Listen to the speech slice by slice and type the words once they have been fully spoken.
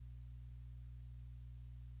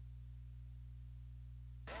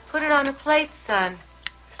Put it on a plate, son.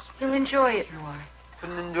 You'll enjoy it more.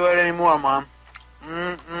 Couldn't enjoy it anymore, Mom.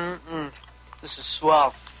 This is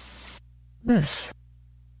swell. This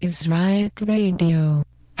is Riot Radio.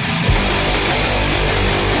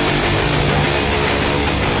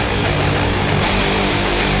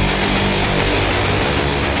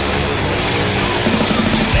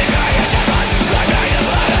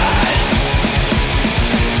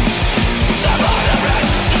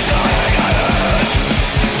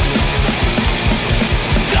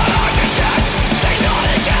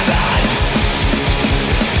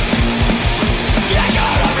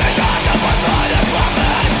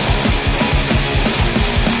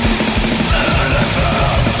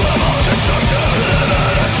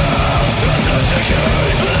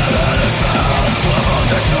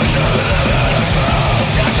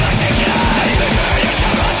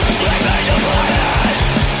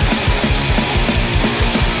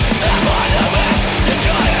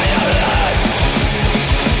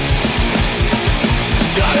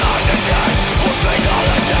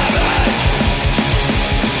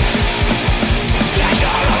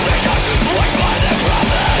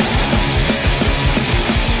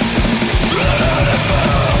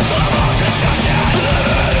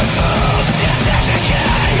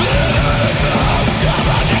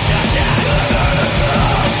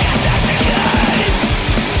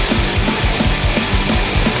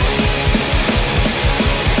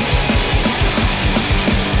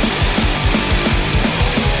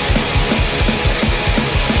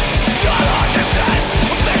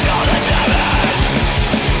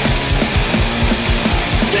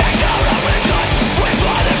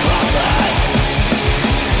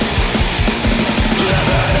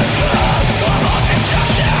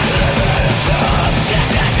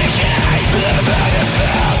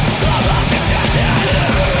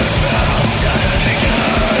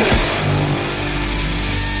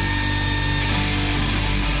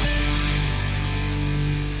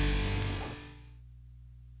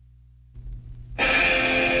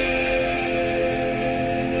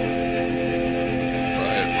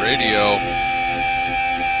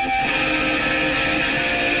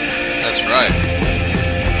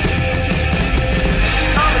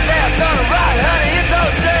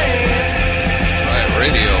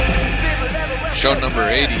 Show number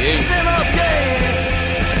 88.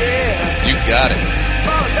 You got it.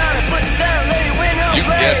 You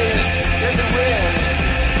guessed it.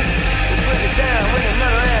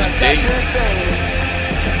 The date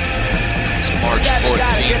is March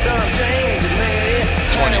 14th,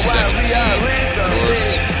 2017. Of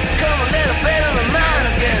course.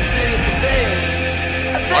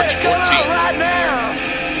 March 14th.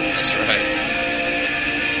 That's right.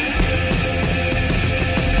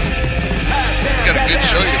 We got a good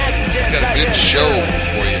show. We got a good show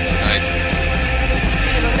for you tonight,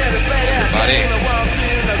 everybody.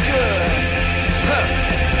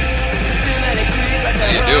 How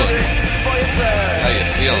you doing? How you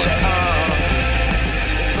feeling?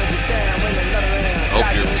 I hope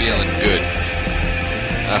you're feeling good.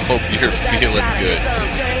 I hope you're feeling good.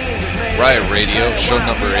 Riot Radio, show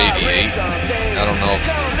number 88. I don't know if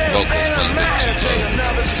the vocals might have been too low.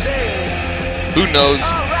 Who knows?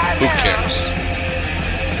 Who cares?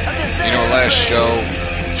 You know, last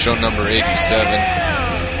show number 87,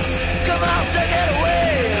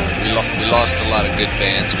 we lost a lot of good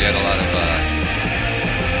bands. We had a lot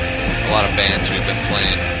of bands we've been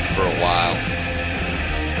playing for a while.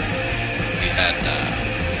 We had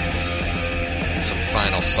some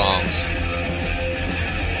final songs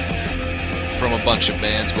from a bunch of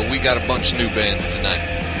bands, but we got a bunch of new bands tonight.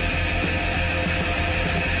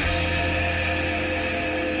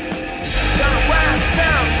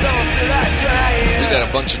 We got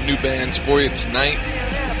a bunch of new bands for you tonight.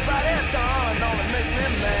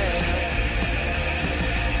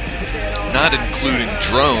 Not including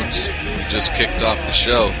Drones, who just kicked off the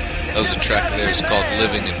show. That was a track of theirs called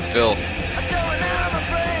Living in Filth.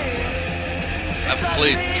 I've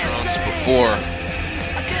played Drones before,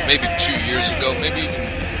 maybe 2 years ago, maybe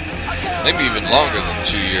even longer than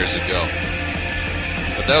 2 years ago.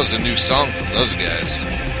 But that was a new song from those guys.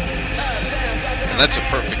 And that's a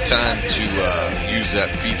perfect time to use that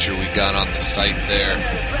feature we got on the site there,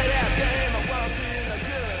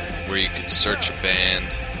 where you can search a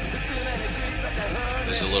band.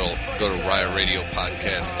 There's a little, go to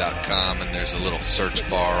riotradiopodcast.com, and there's a little search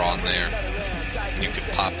bar on there. You can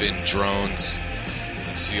pop in Drones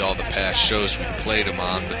and see all the past shows we played them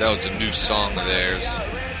on. But that was a new song of theirs,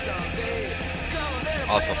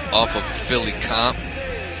 off of a Philly comp,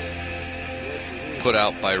 put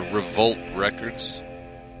out by Revolt Records.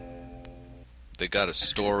 They got a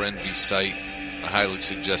Store Envy site. I highly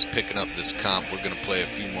suggest picking up this comp. We're going to play a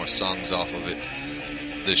few more songs off of it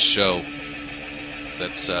this show.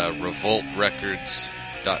 That's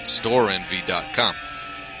revoltrecords.storeenvy.com.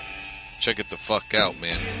 Check it the fuck out,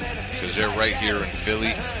 man, because they're right here in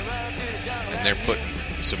Philly, and they're putting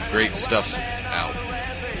some great stuff out.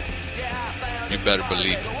 You better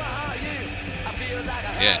believe it.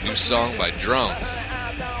 Yeah, new song by Drone.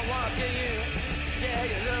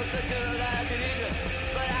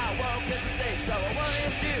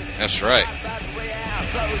 That's right. I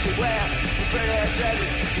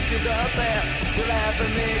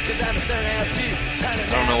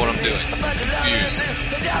don't know what I'm doing. I'm confused.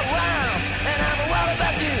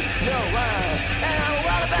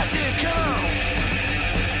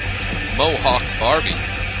 Mohawk Barbie.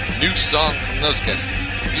 New song from those guys.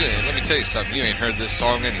 Let me tell you something. You ain't heard this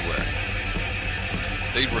song anywhere.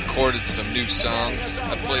 They recorded some new songs.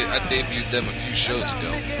 I debuted them a few shows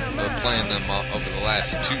ago. I've been playing them over the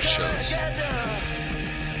last 2 shows.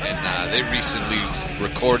 And they recently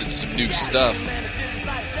recorded some new stuff.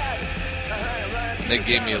 And they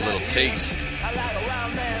gave me a little taste.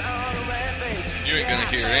 You ain't gonna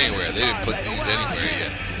hear it anywhere. They didn't put these anywhere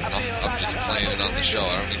yet. I'm just playing it on the show.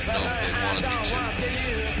 I don't even know if they wanted me to.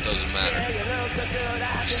 It doesn't matter.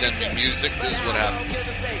 You send me music, this is what happens.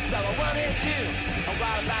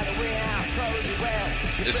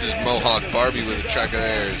 This is Mohawk Barbie with a track of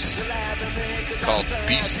theirs called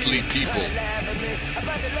Beastly People.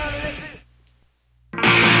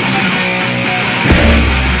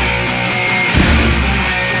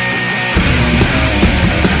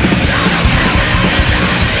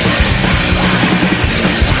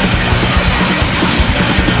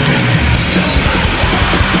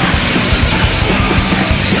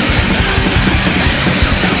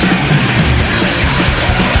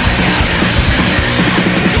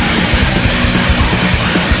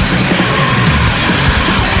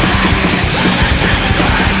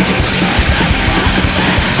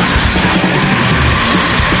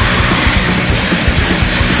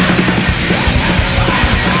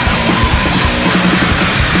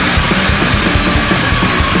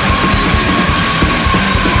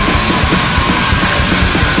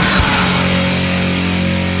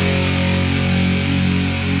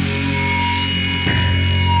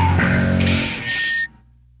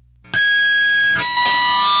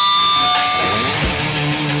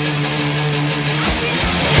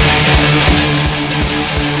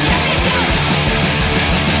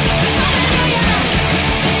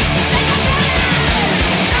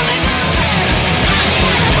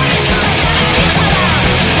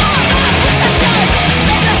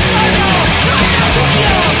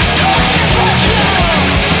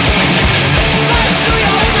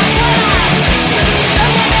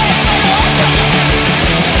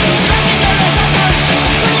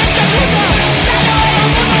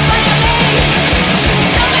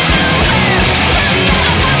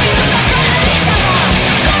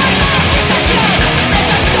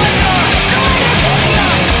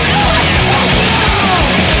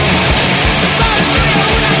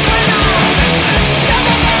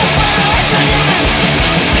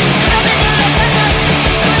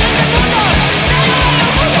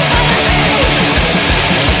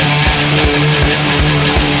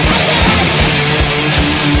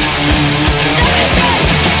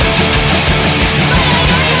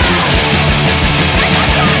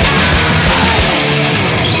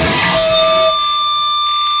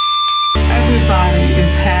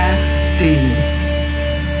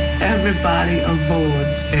 Everybody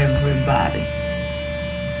avoids everybody.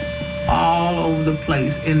 All over the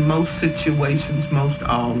place, in most situations, most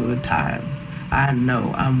all of the time. I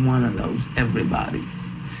know I'm one of those everybody's.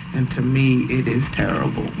 And to me, it is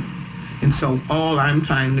terrible. And so all I'm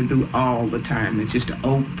trying to do all the time is just to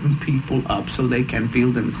open people up so they can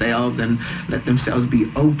feel themselves and let themselves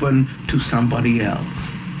be open to somebody else.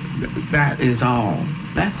 That is all.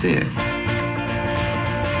 That's it.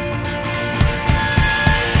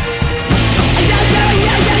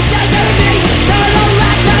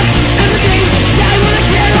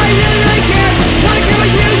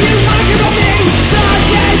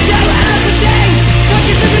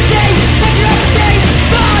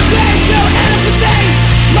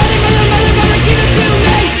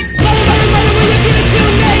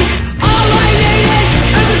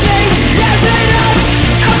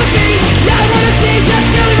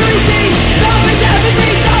 Just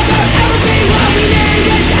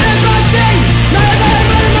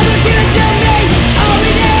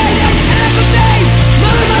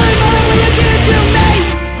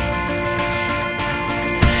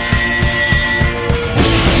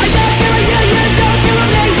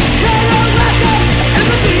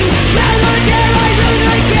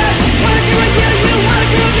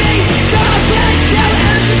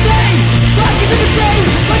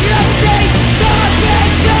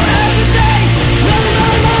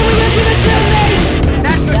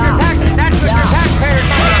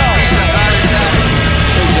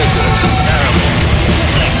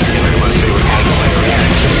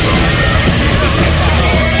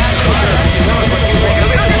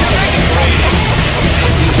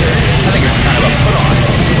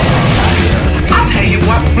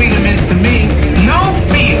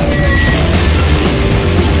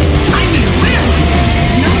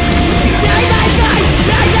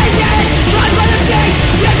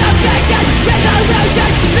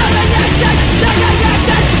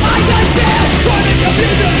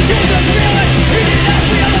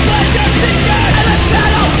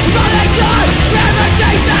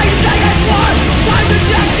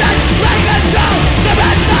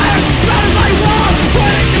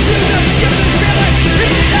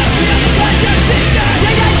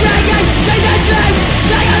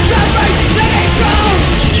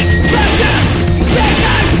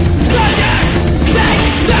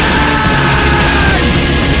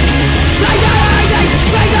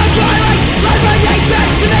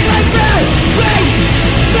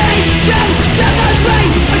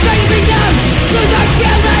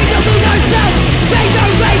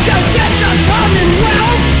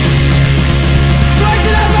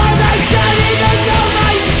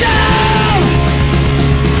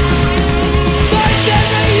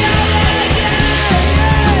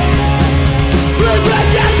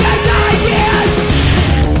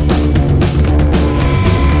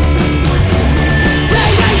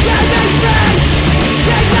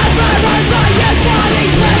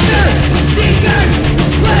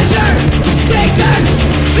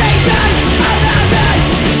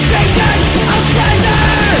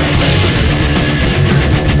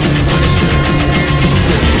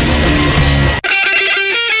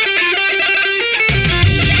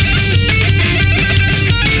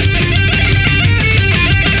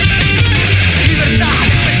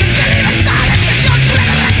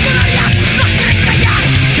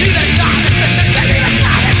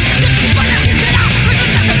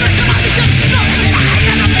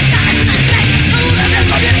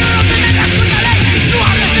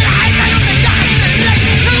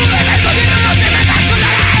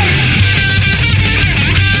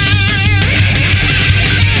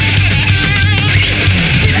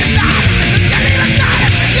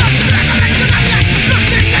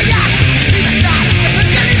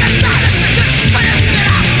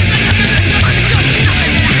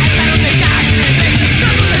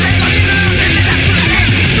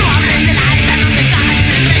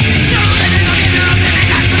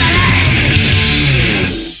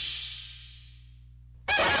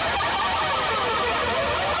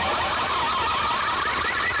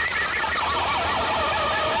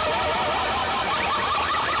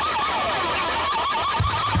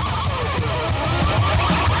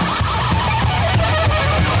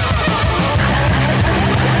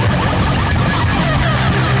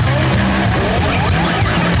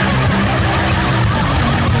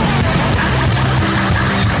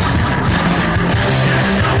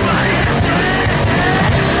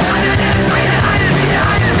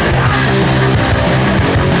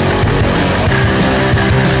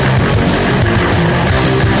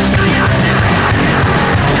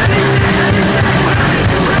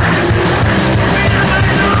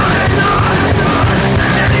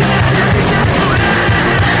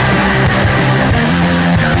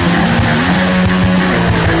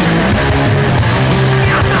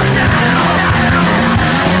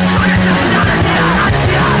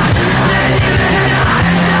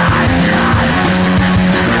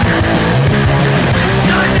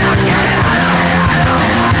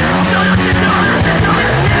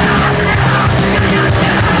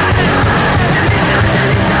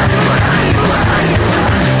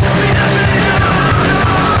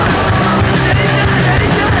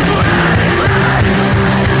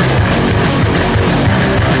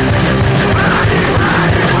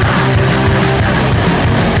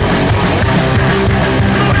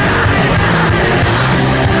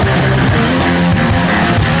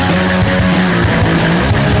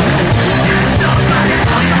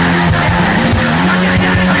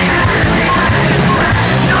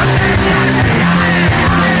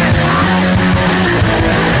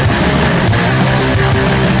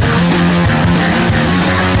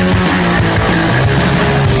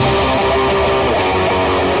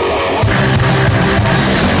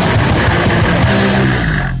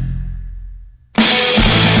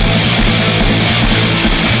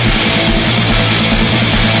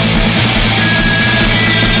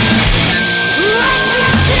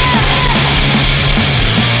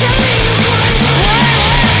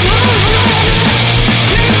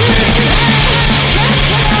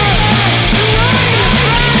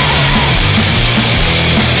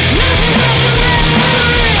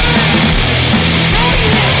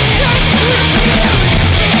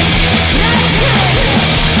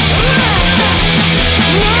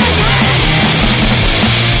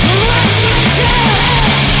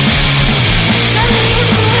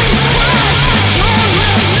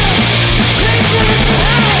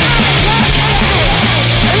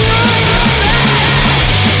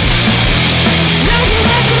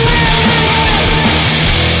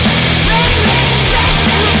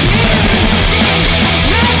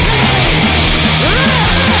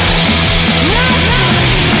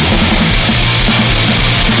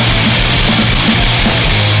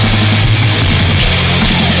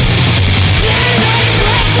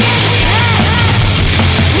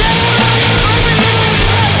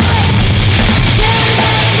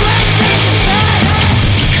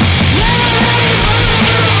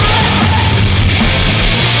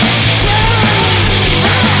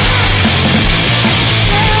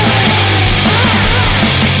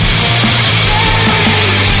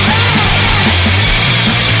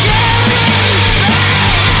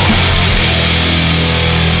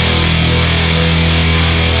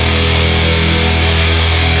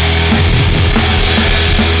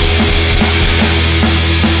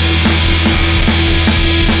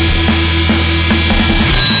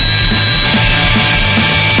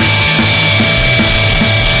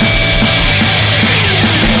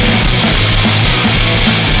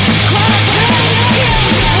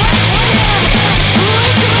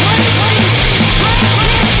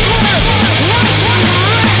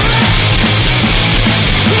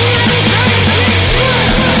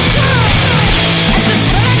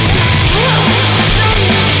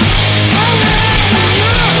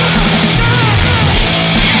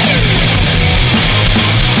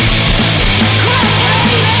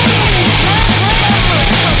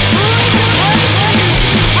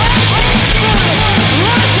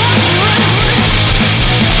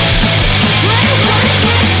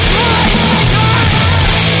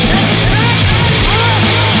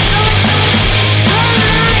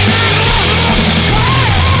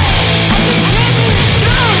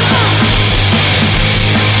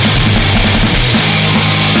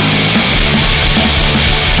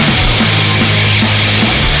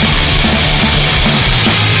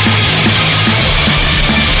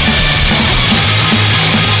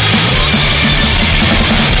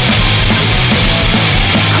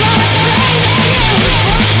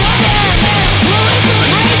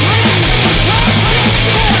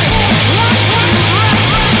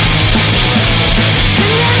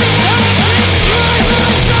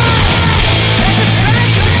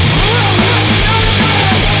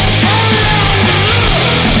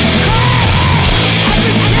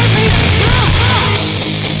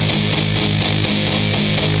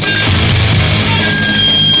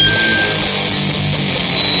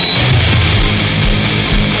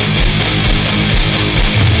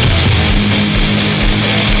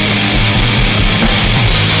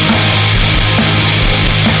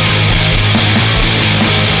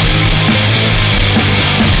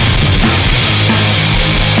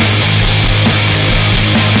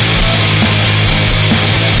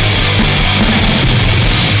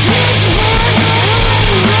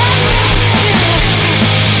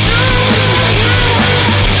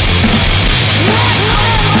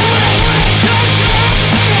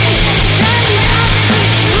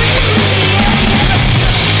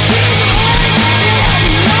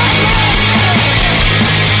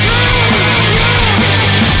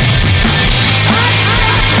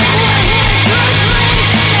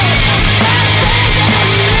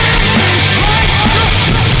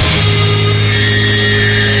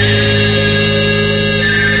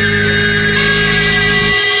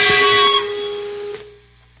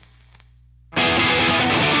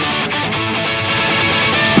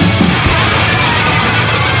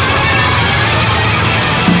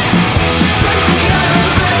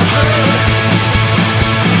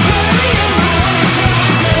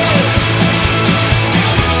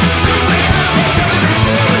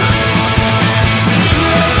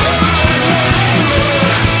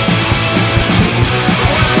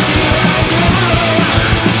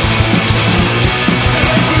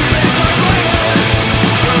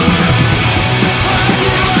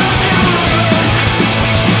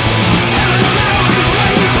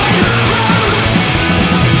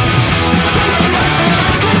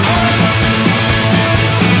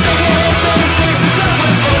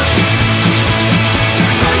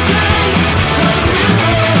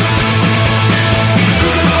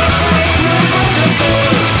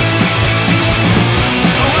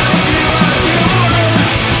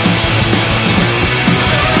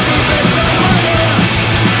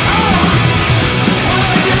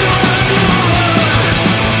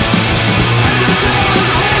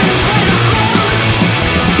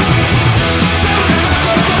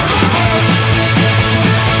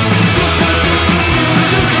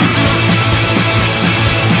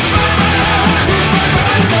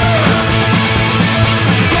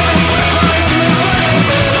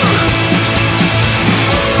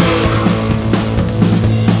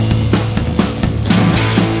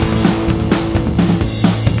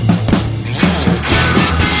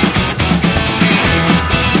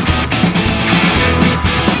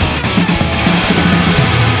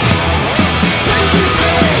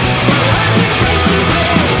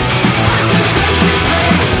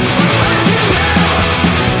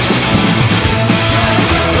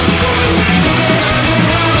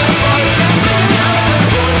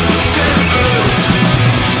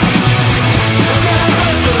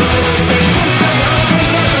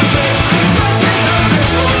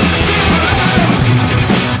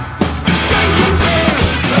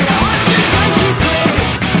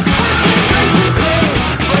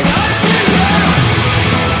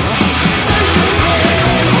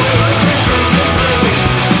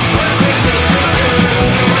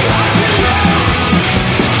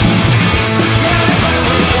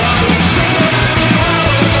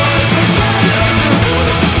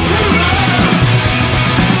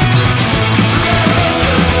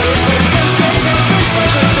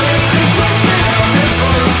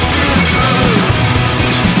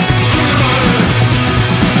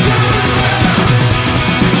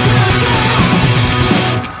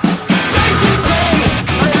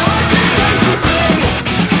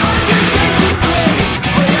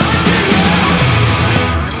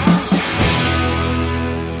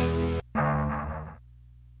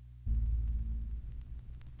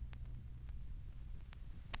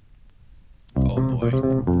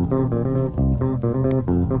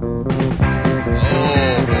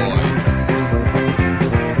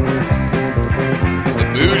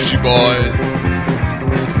Boys.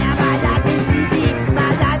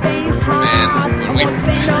 Man, when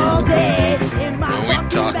we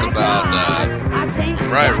talk about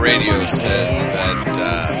Riot Radio says that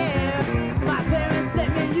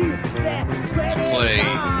play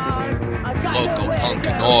local punk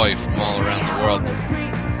and oi from all around the world.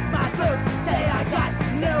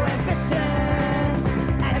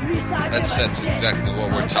 That sets exactly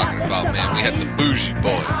what we're talking about, man. We had the Bougie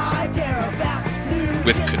Boys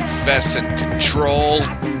with Confess and Control,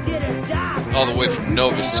 all the way from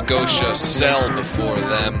Nova Scotia. Cell before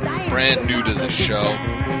them, brand new to the show,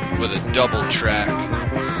 with a double track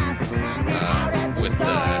with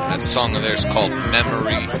a song of theirs called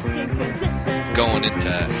Memory, going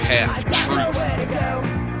into Half Truth.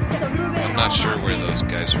 I'm not sure where those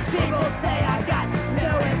guys are from.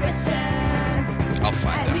 I'll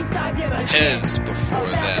find out. Hez before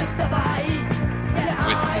them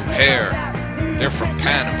with Mujer. They're from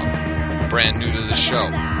Panama, brand new to the show.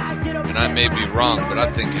 And I may be wrong, but I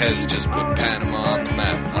think Hez just put Panama on the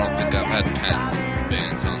map. I don't think I've had Panama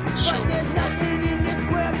bands on the show before.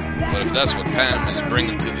 But if that's what Panama's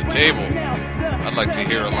bringing to the table, I'd like to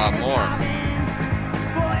hear a lot more.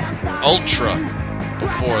 Ultra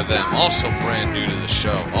before them, also brand new to the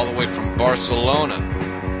show, all the way from Barcelona,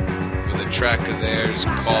 with a track of theirs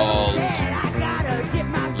called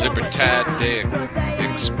Libertad de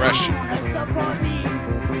Expression,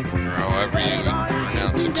 or however you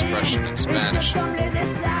pronounce expression in Spanish.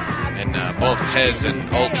 And both Hez and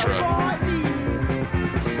Ultra,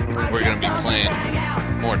 we're going to be playing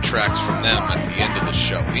more tracks from them at the end of the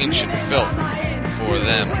show. Ancient Filth for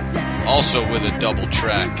them, also with a double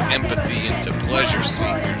track, Empathy into Pleasure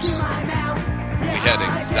Seekers. We had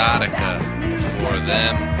Exotica before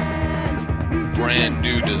them, brand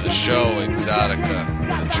new to the show, Exotica.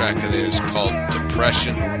 The track of theirs called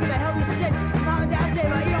Depression.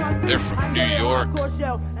 They're from New York.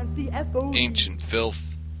 Ancient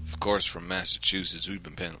Filth, of course, from Massachusetts. We've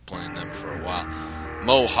been playing them for a while.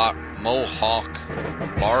 Mohawk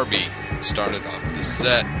Barbie started off the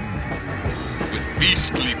set with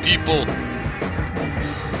Beastly People.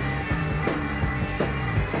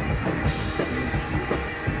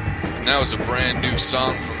 And that was a brand new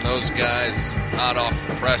song from those guys, hot off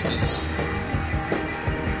the presses,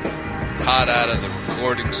 hot out of the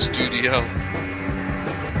recording studio.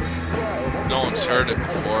 No one's heard it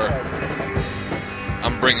before.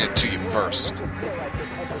 I'm bringing it to you first.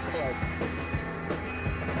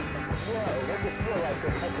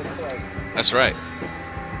 That's right.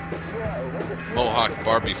 Mohawk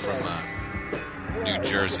Barbie from New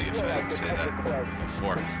Jersey, if I didn't say that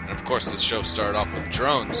before. And of course, the show started off with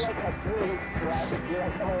Drones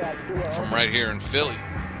from right here in Philly.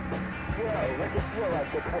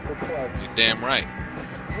 You're damn right.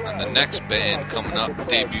 And the next band coming up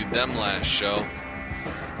debuted them last show,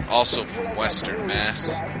 also from Western Mass.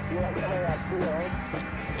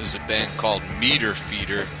 There's a band called Meter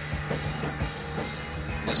Feeder.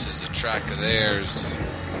 This is a track of theirs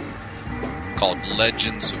called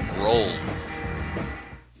Legends of Roll.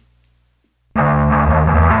 We'll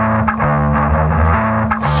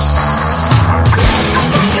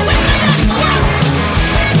be right back.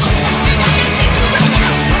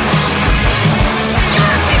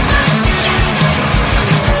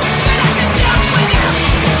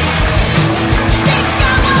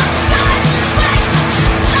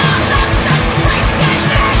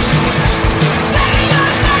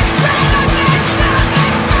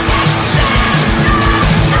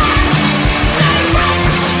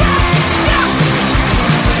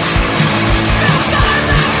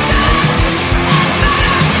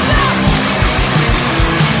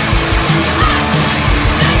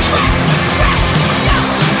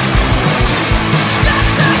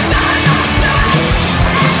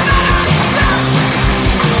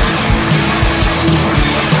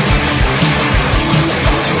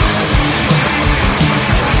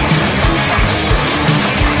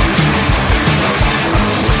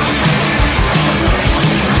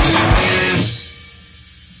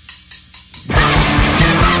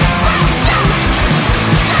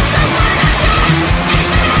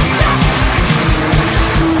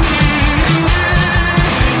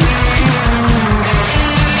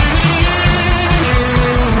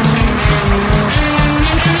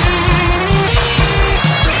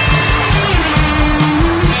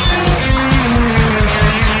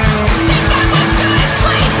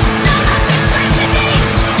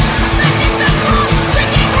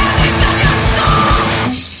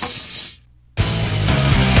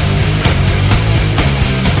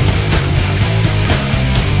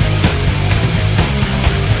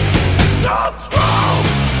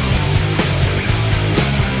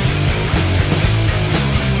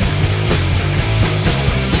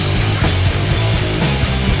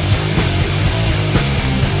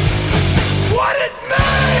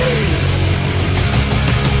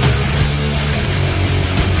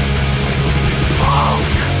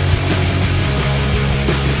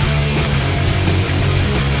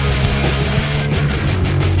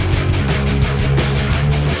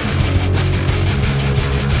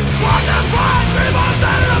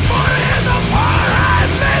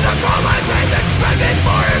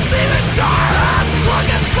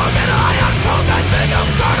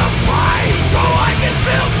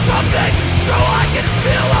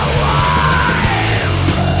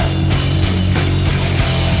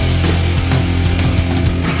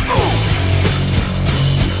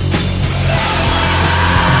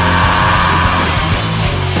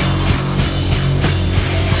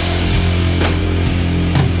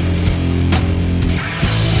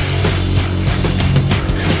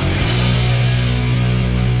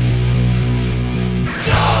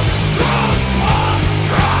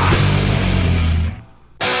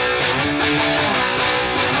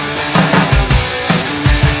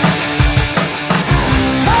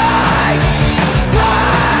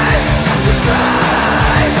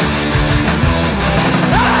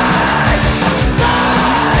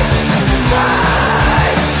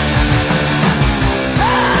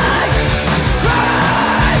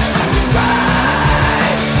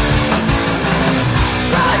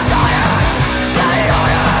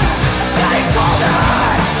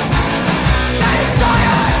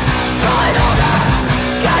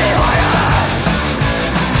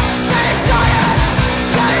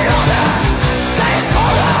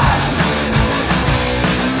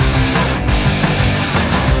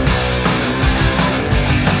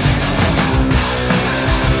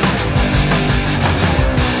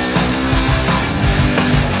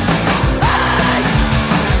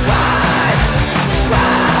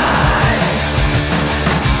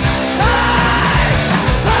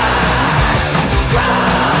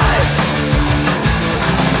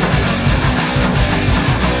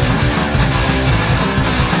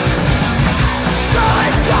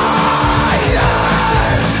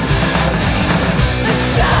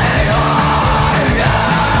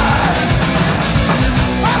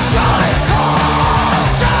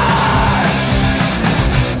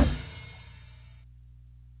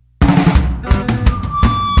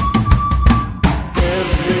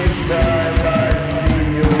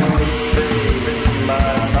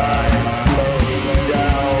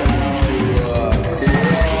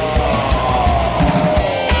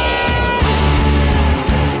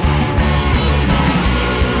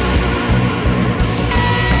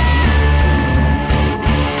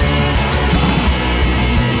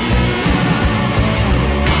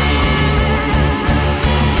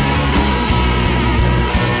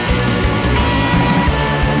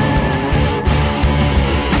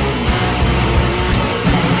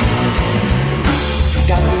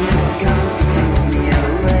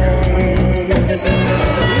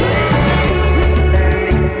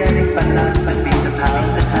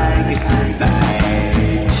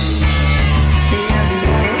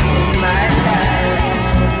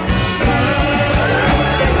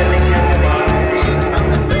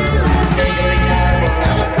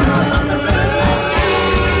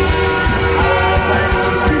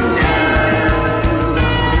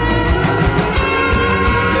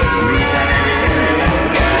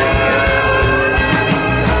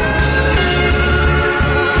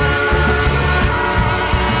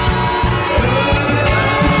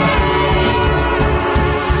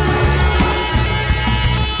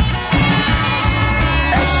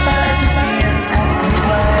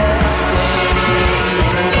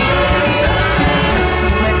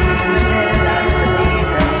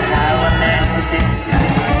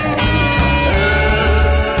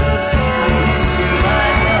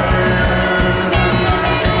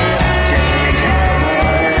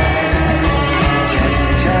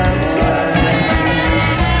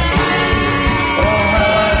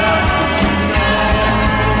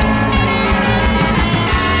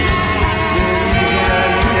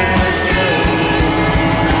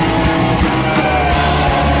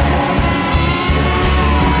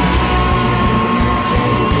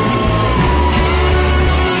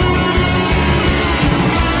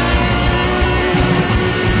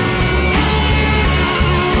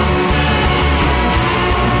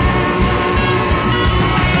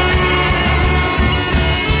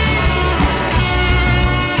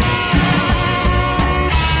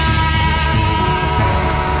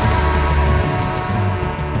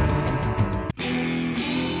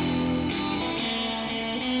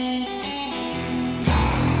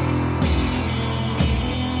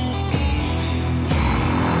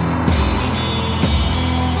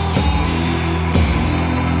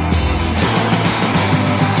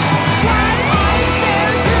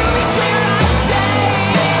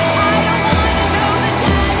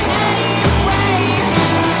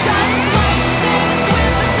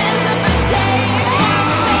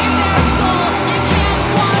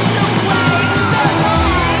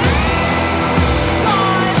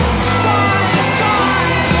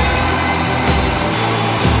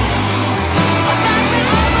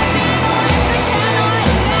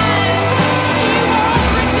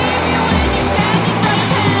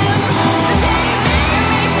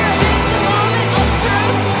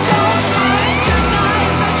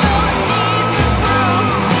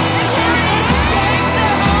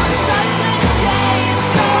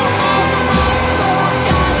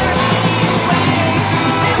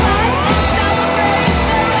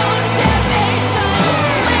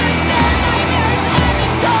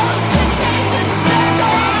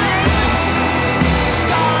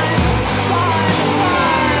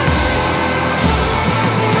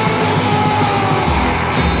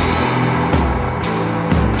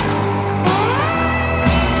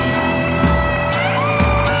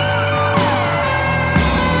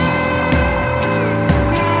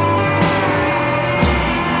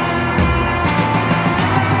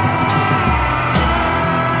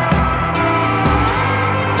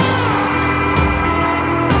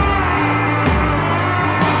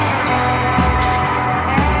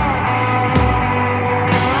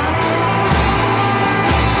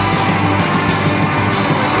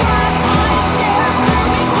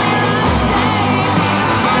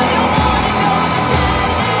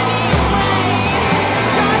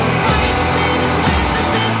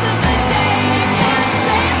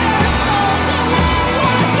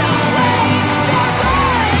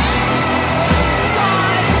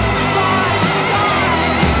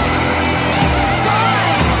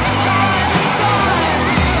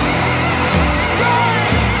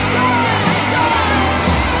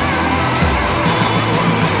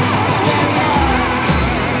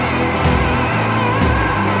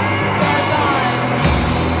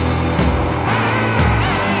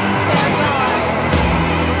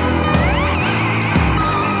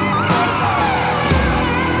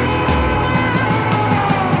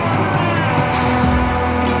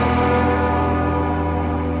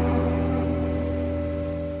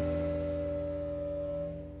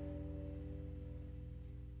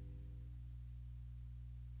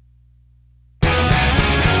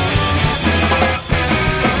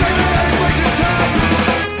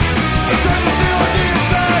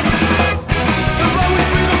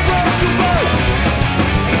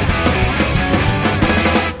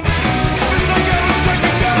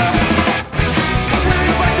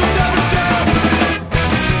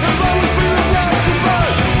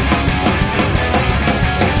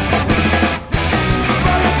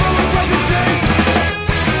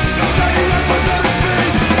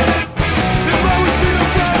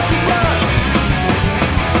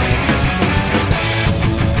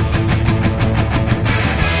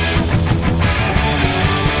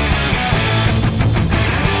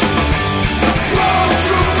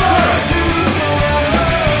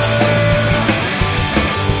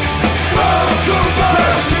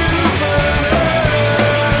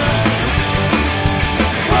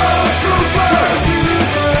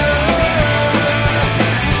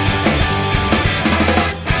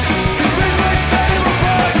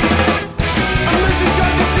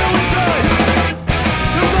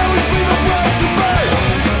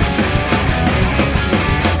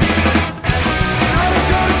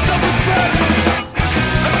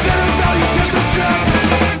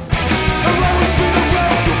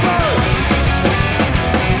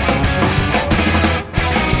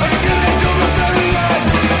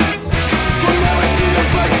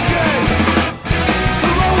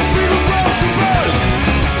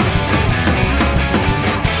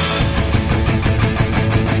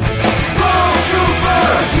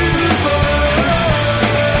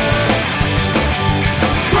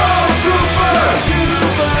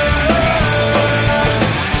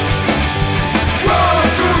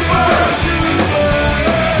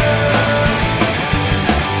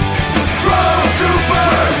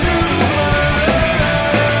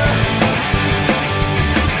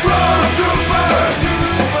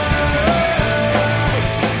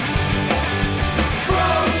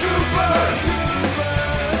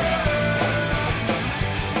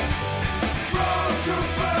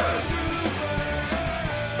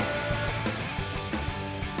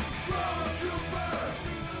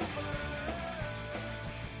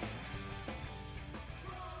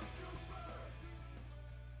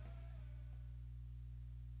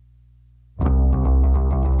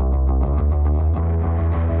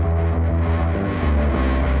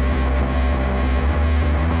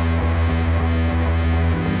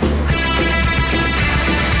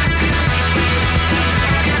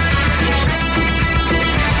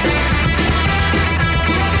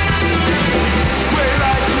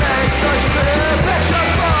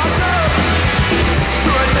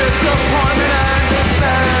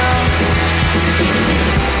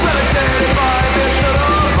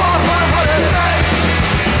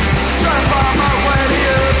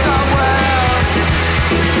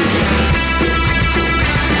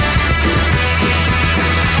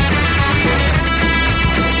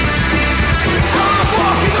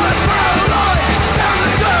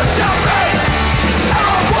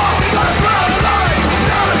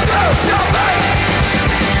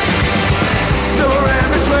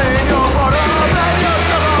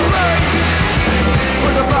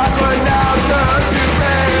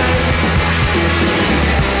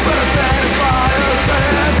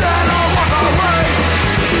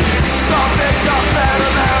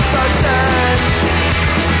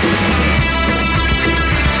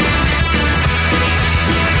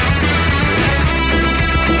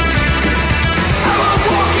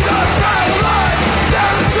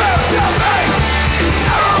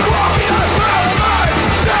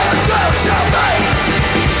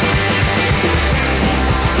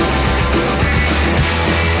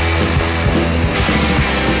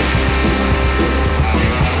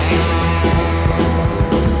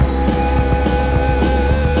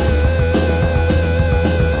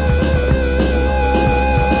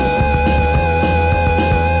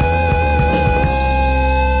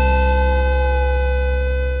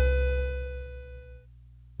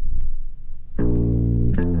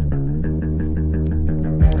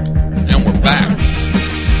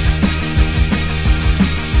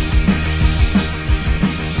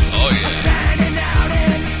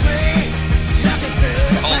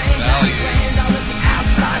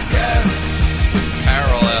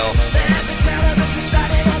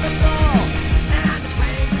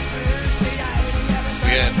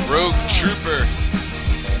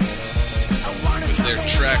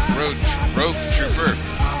 track, Rogue Trooper.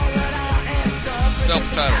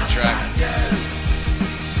 Self-titled track.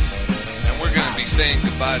 And we're going to be saying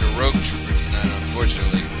goodbye to Rogue Trooper tonight,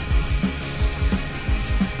 unfortunately.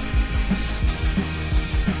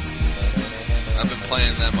 I've been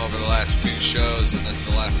playing them over the last few shows, and that's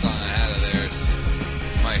the last song I had of theirs.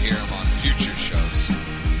 You might hear them on future shows.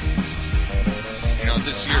 You know,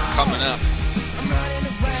 this year coming up,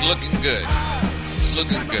 it's looking good. It's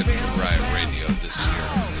looking good for Riot Radio this year.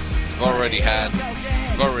 We've already had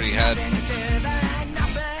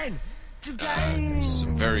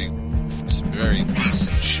some very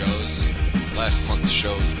decent shows. Last month's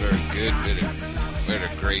show was very good. We had a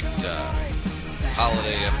great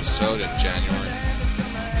holiday episode in January.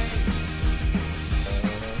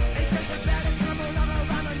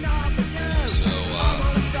 So I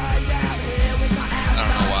don't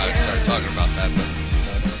know why I started talking about that, but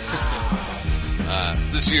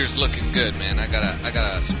this year's looking good, man. I got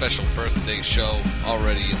a special birthday show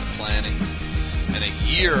already in the planning, and a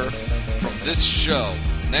year from this show,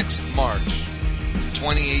 next March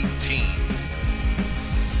 2018,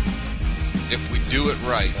 if we do it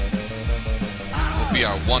right, will be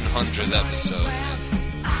our 100th episode,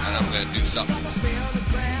 and I'm gonna do something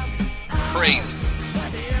crazy.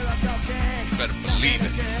 You better believe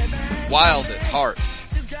it. Wild at heart,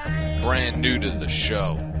 brand new to the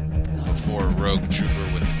show. Before Rogue Trooper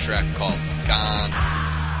with a track called Gone,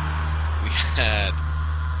 we had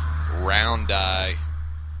Round Eye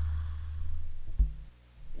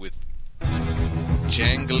with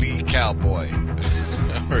Jangly Cowboy.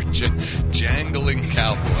 Or Jangling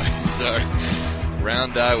Cowboy. Sorry.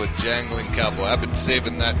 Round Eye with Jangling Cowboy. I've been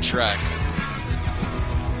saving that track,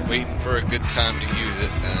 waiting for a good time to use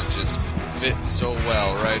it, and it just fit so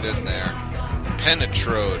well right in there.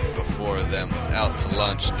 Penetrode before them with Out to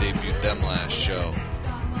Lunch, debuted them last show.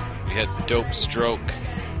 We had Dope Stroke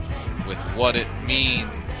with What It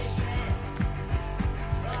Means,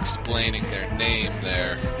 explaining their name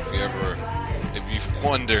there. If you've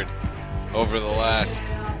wondered over the last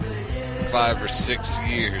 5 or 6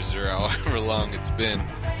 years or however long it's been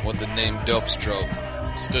what the name Dope Stroke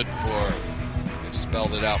stood for, they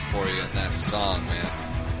spelled it out for you in that song, man.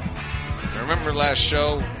 And remember last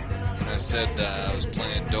show? I said I was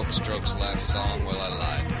playing Dope Stroke's last song. Well, I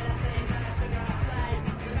lied.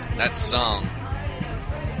 That song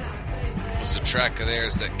was a track of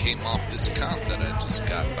theirs that came off this comp that I just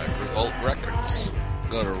got by Revolt Records.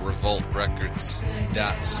 Go to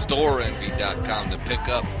revoltrecords.storeenvy.com to pick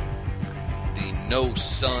up the No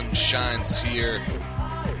Sun Shines Here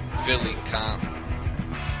Philly comp.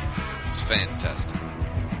 It's fantastic.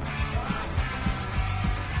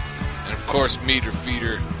 And of course, Meter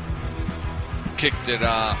Feeder kicked it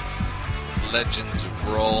off with Legends of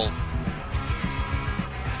Roll.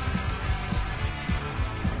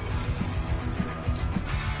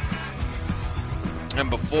 And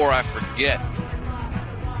before I forget,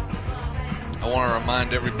 I want to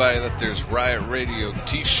remind everybody that there's Riot Radio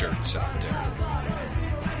t-shirts out there.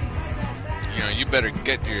 You know, you better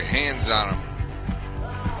get your hands on them,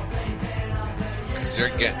 because they're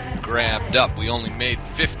getting grabbed up. We only made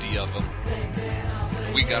 50 of them.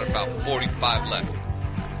 We got about 45 left.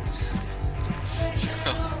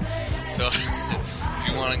 So if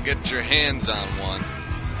you want to get your hands on one,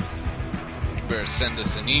 you better send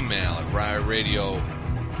us an email at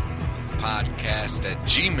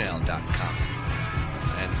riotradiopodcast@gmail.com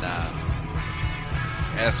and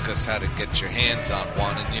ask us how to get your hands on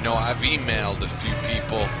one. And you know, I've emailed a few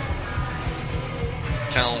people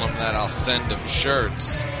telling them that I'll send them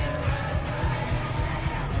shirts.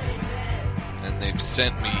 They've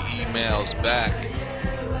sent me emails back,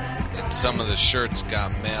 and some of the shirts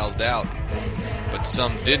got mailed out, but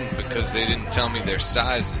some didn't because they didn't tell me their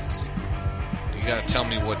sizes. You gotta tell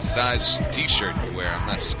me what size t-shirt you wear. I'm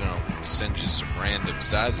not just gonna send you some random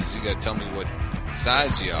sizes. You gotta tell me what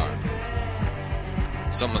size you are.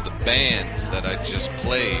 Some of the bands that I just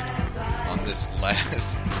played on this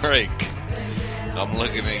last break, I'm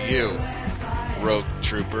looking at you, Rogue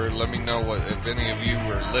Trooper. Let me know if any of you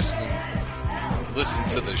were listening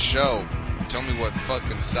to the show. Tell me what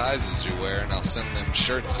fucking sizes you wear, and I'll send them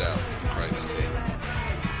shirts out, for Christ's sake.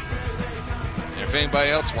 And if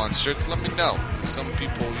anybody else wants shirts, let me know. Because some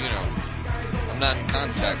people, you know, I'm not in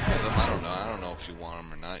contact with them. I don't know if you want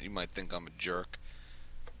them or not. You might think I'm a jerk.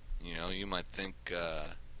 You know, you might think,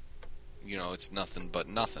 you know, it's nothing but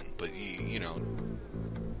nothing. But, you know,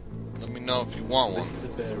 let me know if you want one. This is a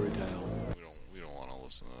fairy tale. We don't want to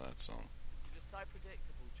listen to that song. You're so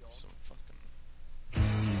predictable, John. Some fucking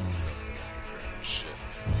shit.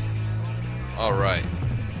 Alright.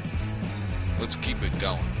 Let's keep it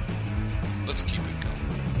going.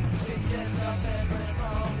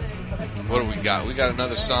 What do we got? We got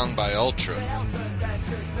another song by Ultra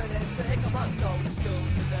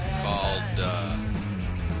called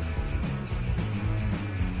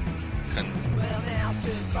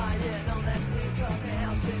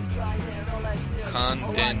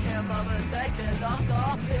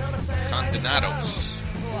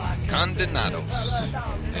Condenados.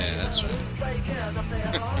 Yeah, that's right.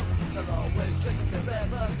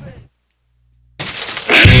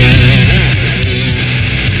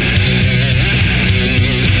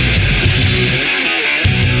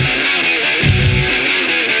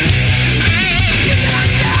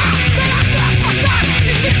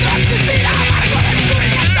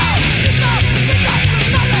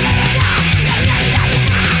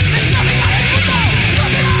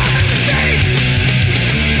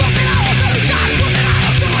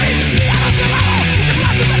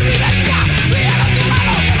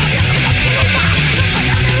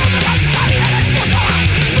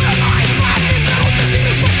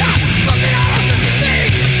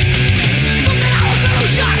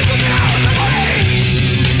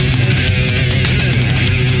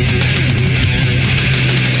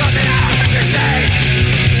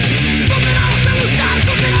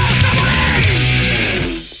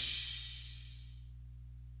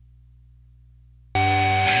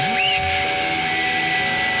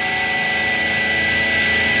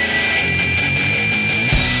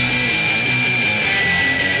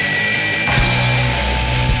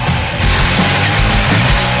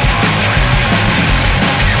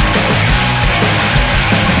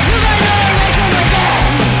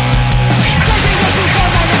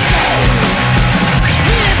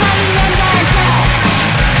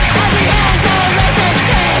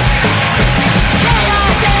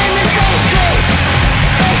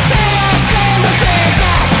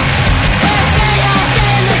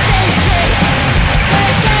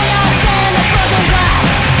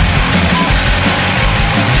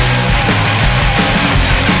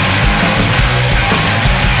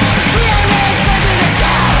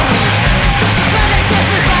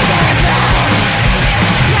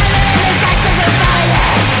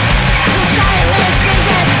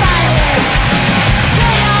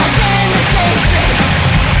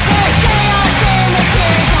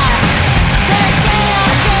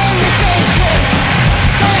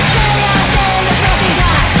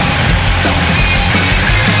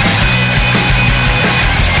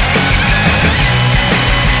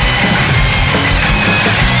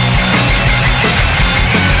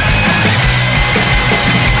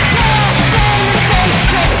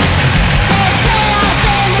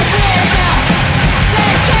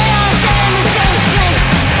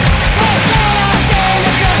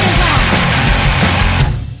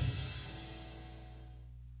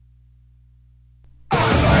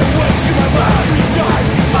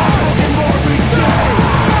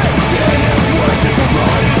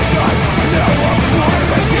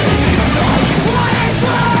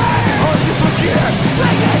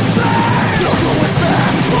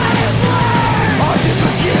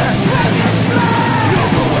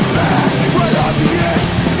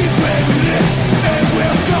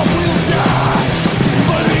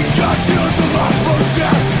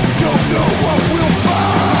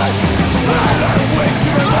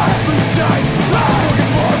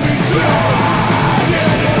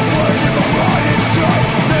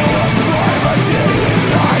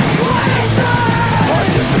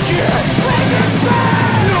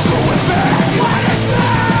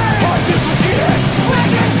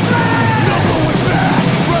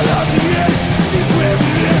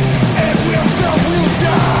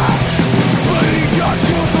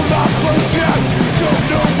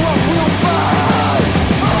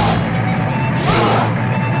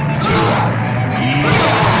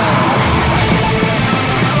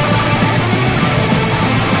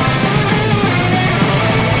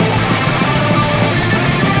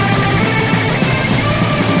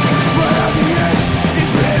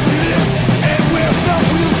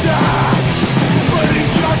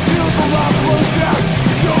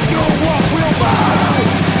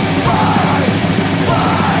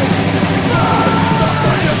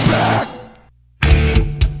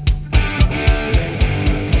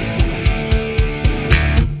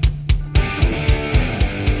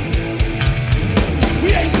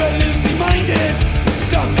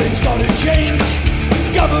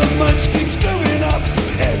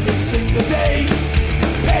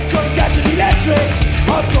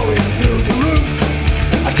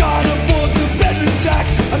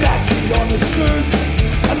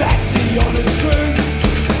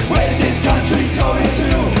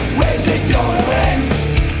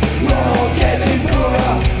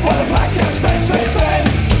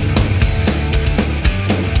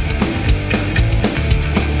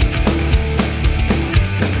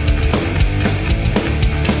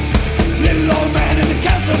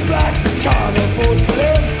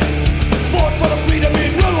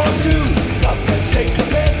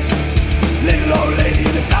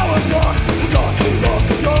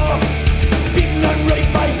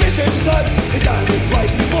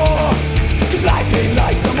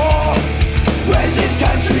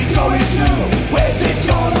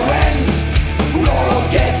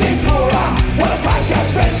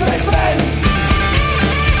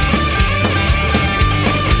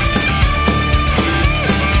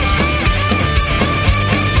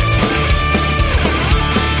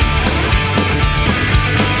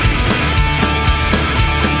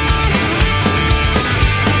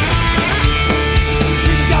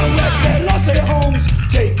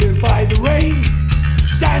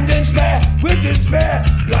 despair.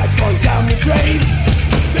 Lights going down the drain.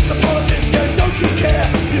 Mr. Politician, don't you care?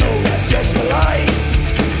 You know that's just a lie.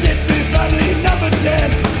 Sit with family number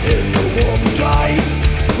 10 in the warm drive,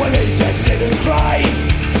 when they just sit and cry.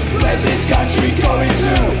 Where's this country going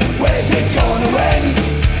to? Where's it gonna end?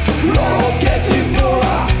 We're all getting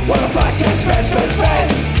poorer. What if I can spend?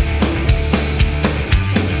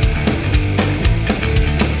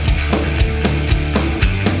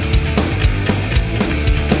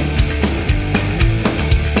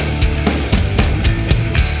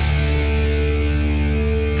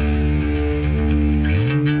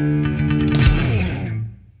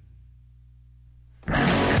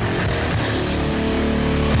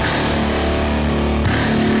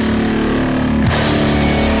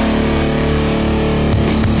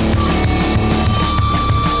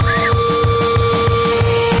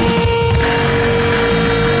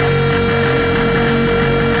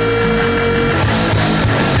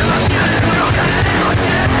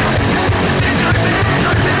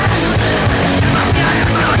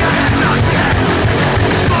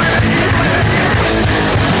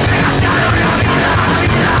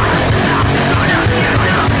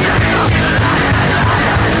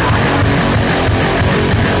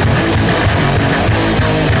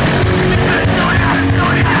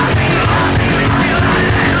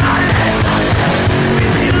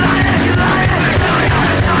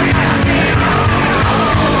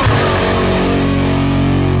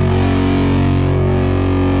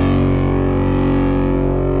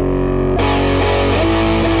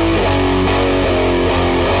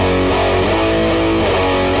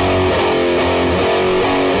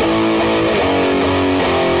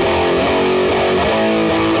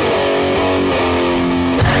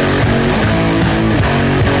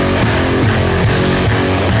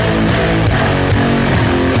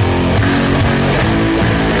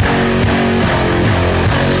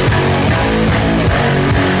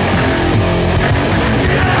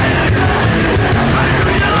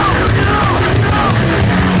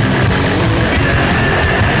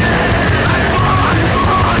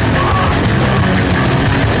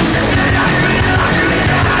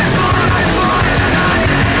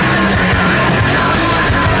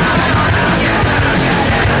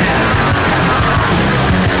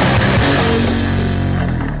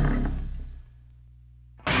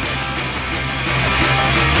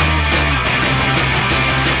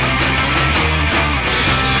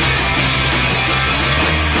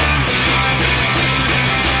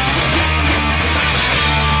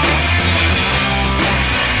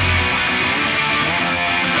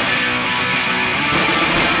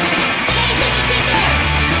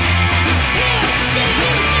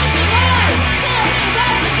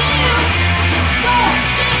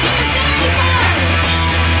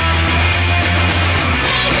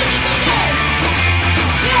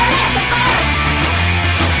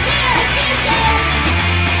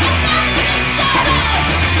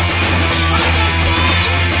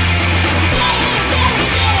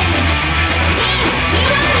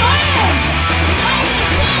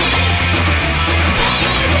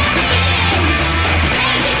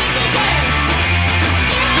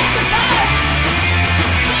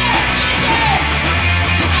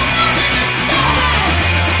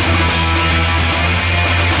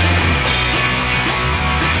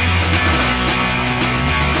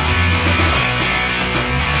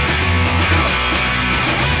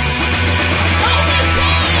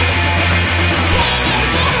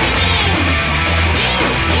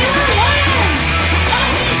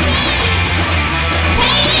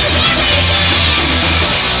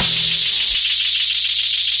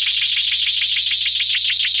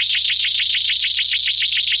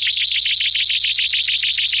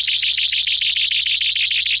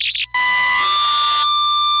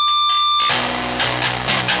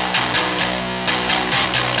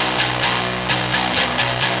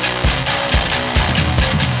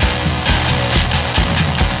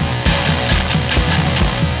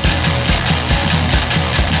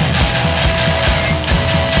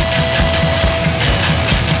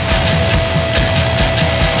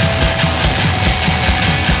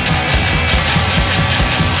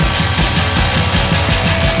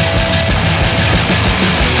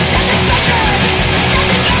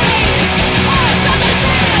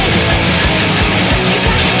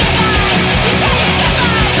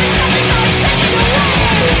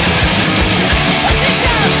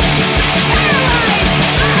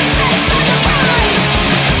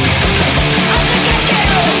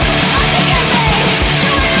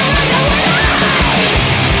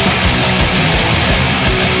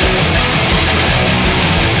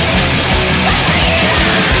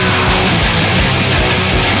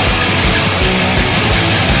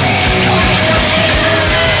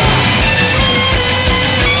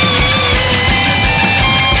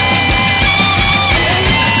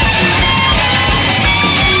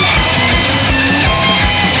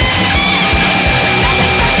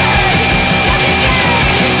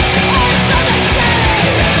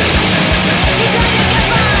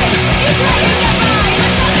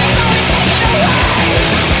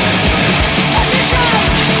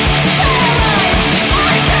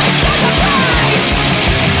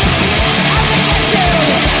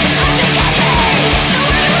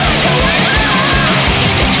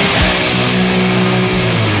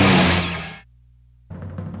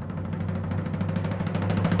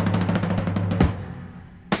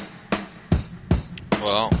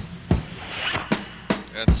 Well,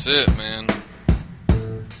 that's it, man.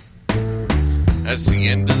 That's the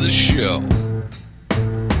end of the show.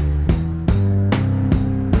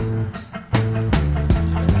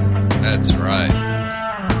 That's right.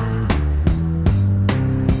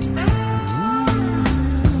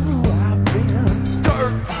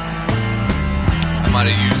 I might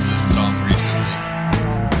have used this song recently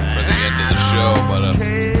for the end of the show, but I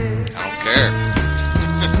don't care.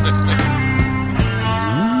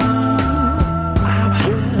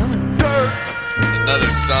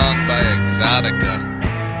 Another song by Exotica,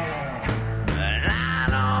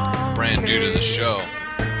 brand new to the show,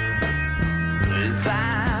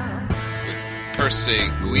 with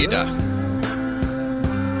Perseguida,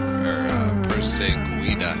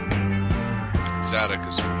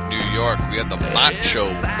 Exotica's from New York. We had the Macho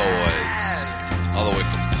Boys, all the way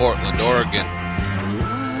from Portland, Oregon.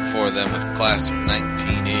 Before them with class of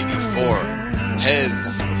 1984.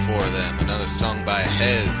 Hez before them, another song by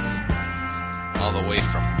Hez, all the way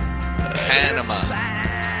from Panama,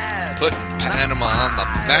 putting Panama on the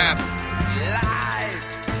map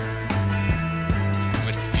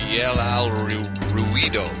with Fiel Al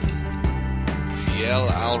Ruido. Fiel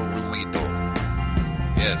Al Ruido.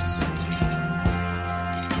 Yes.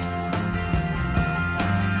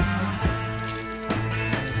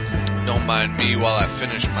 Don't mind me while I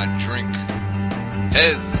finish my drink.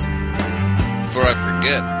 Hez, before I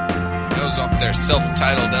forget, that was off their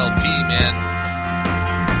self-titled LP, man.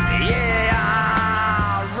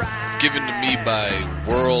 Given to me by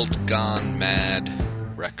World Gone Mad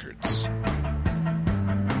Records.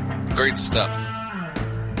 Great stuff.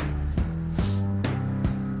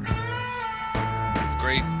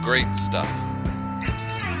 Great stuff.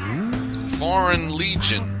 Foreign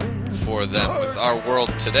Legion for them with Our World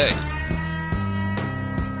Today.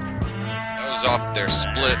 That was off their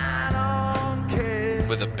split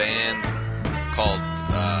with a band called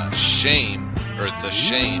Shame, or The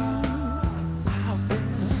Shame,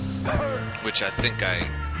 which I think I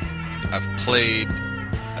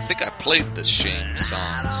played the Shame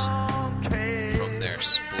songs from their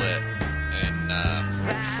split, and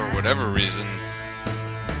for whatever reason,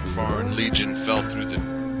 Foreign Legion fell through the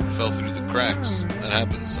cracks. That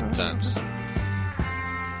happens sometimes.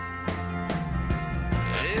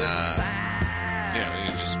 And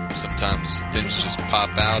you just sometimes things just pop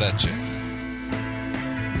out at you.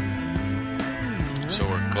 So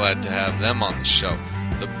we're glad to have them on the show.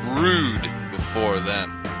 The Brood before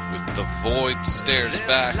them with The Void Stares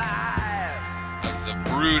Back. The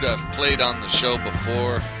Brood I've played on the show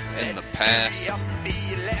before in the past.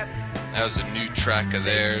 That was a new track of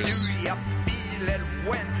theirs.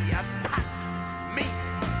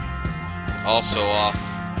 Also off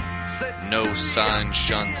No Sun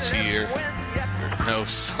Shines Here, or No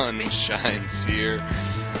Sun Shines Here,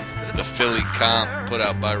 the Philly comp put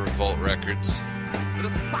out by Revolt Records.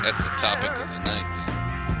 That's the topic of the night, man.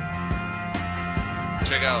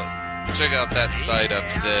 Check out that site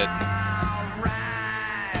I've said,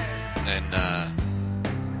 and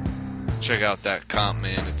check out that comp,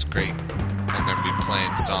 man. It's great. I'm gonna be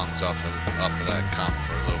playing songs off of that comp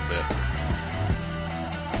for a little bit.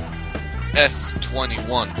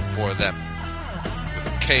 S21 before them with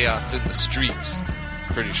Chaos in the Streets.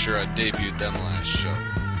 Pretty sure I debuted them last show.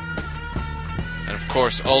 And of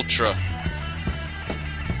course, Ultra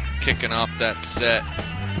kicking off that set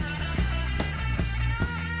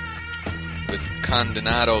with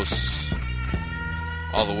Condenados,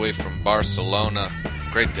 all the way from Barcelona.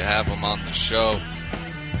 Great to have them on the show.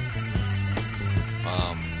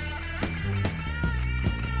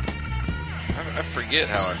 I forget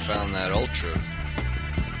how I found that Ultra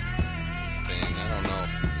thing. I don't know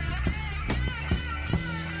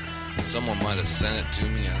if someone might have sent it to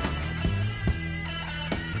me. I don't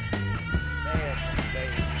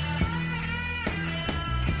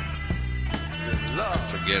know. I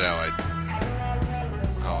forget how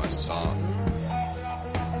I saw it.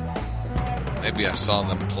 Maybe I saw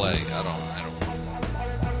them play. I don't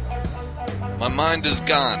know. My mind is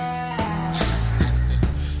gone.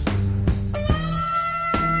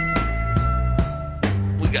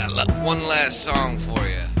 One last song for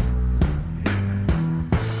you.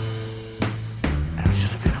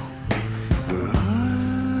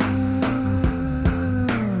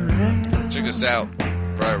 Check us out,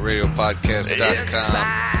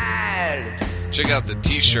 BriarRadioPodcast.com. Check out the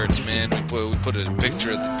t-shirts, man. We put a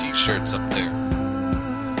picture of the t-shirts up there,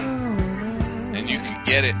 and you can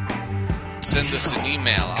get it. Send us an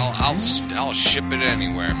email. I'll ship it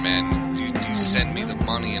anywhere, man. You send me the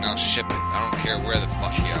money and I'll ship it. I don't care where the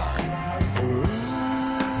fuck you are.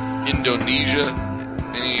 Indonesia,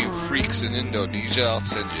 Any of you freaks in Indonesia, I'll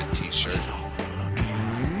send you a t-shirt.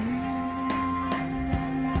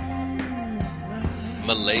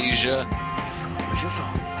 Malaysia,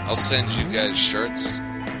 I'll send you guys shirts.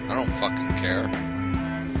 I don't fucking care.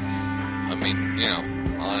 I mean, you know,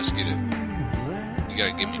 I'll ask you to... You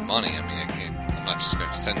gotta give me money. I mean, I'm not just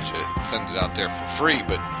gonna send it out there for free,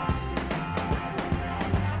 but...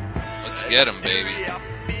 Let's get them, baby.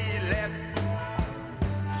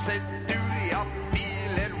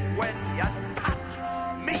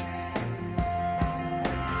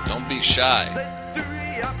 Don't be shy.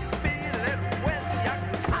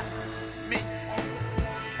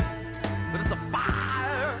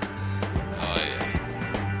 Oh yeah.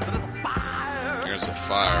 Here's a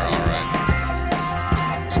fire, alright.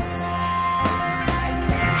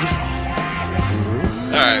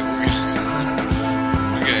 Alright,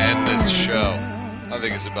 we're gonna end this show. I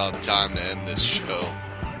think it's about time to end this show.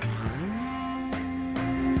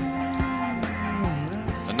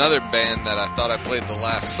 Another band that I thought I played the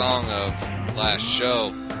last song of last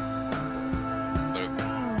show, but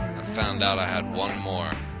I found out I had one more,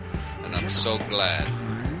 and I'm so glad.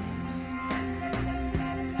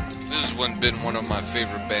 This has been one of my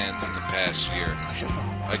favorite bands in the past year.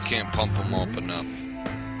 I can't pump them up enough.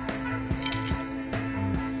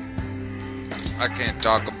 I can't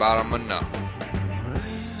talk about them enough.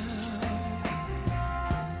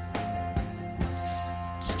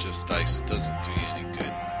 It's just ice doesn't do you any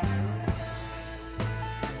good.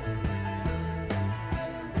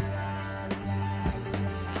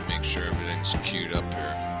 Make sure everything's queued up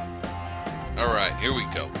here. Alright, here we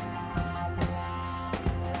go.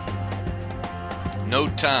 No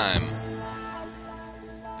Time.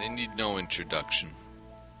 They need no introduction.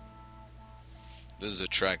 This is a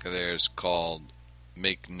track of theirs called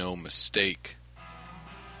Make No Mistake.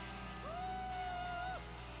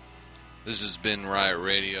 This has been Riot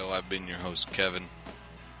Radio. I've been your host, Kevin.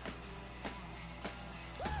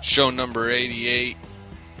 Show number 88.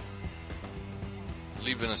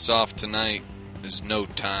 Leaving us off tonight is No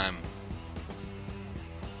Time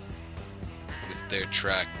with their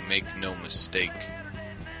track Make No Mistake.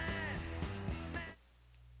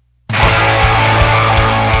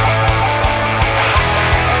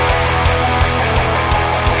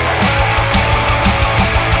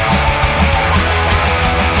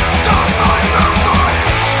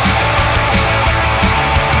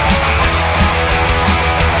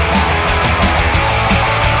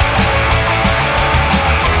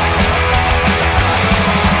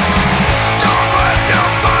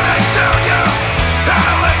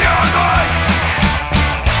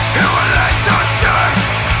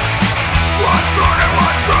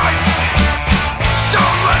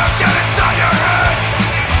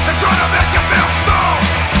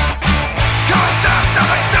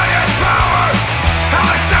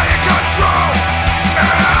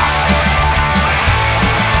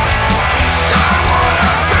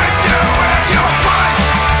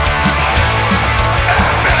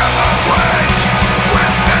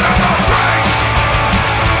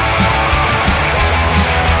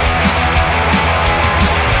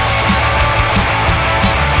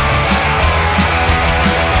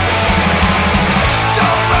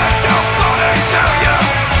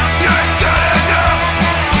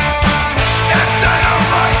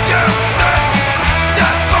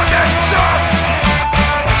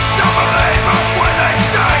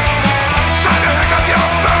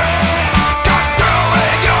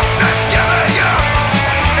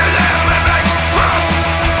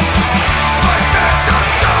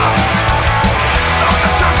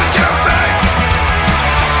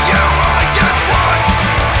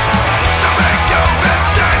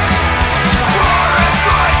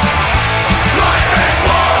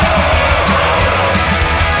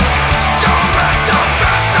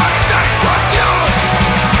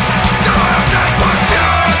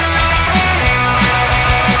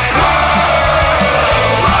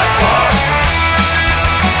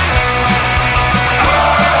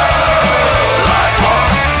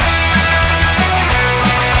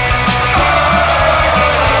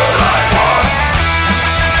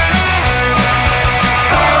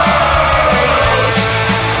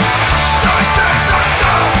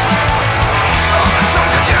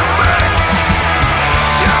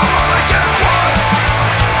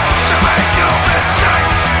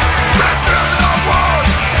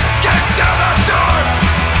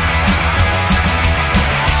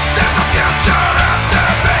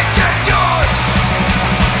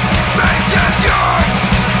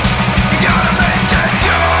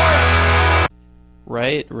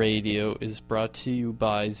 Riot Radio is brought to you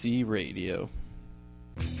by Z Radio.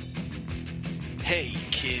 Hey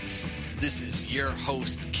kids, This is your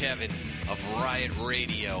host, Kevin, of Riot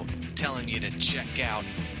Radio, telling you to check out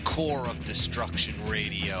Core of Destruction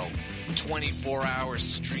Radio. 24 hours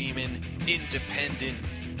streaming, independent,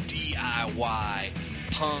 DIY,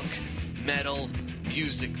 punk, metal,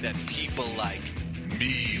 music that people like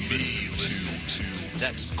me listen to.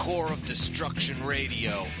 That's Core of Destruction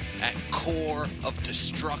Radio at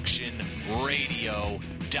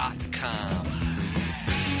coreofdestructionradio.com.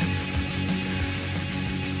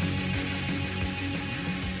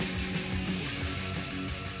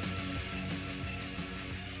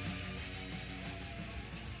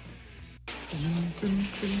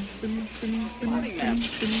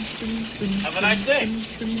 Have a nice day.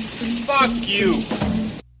 Fuck you.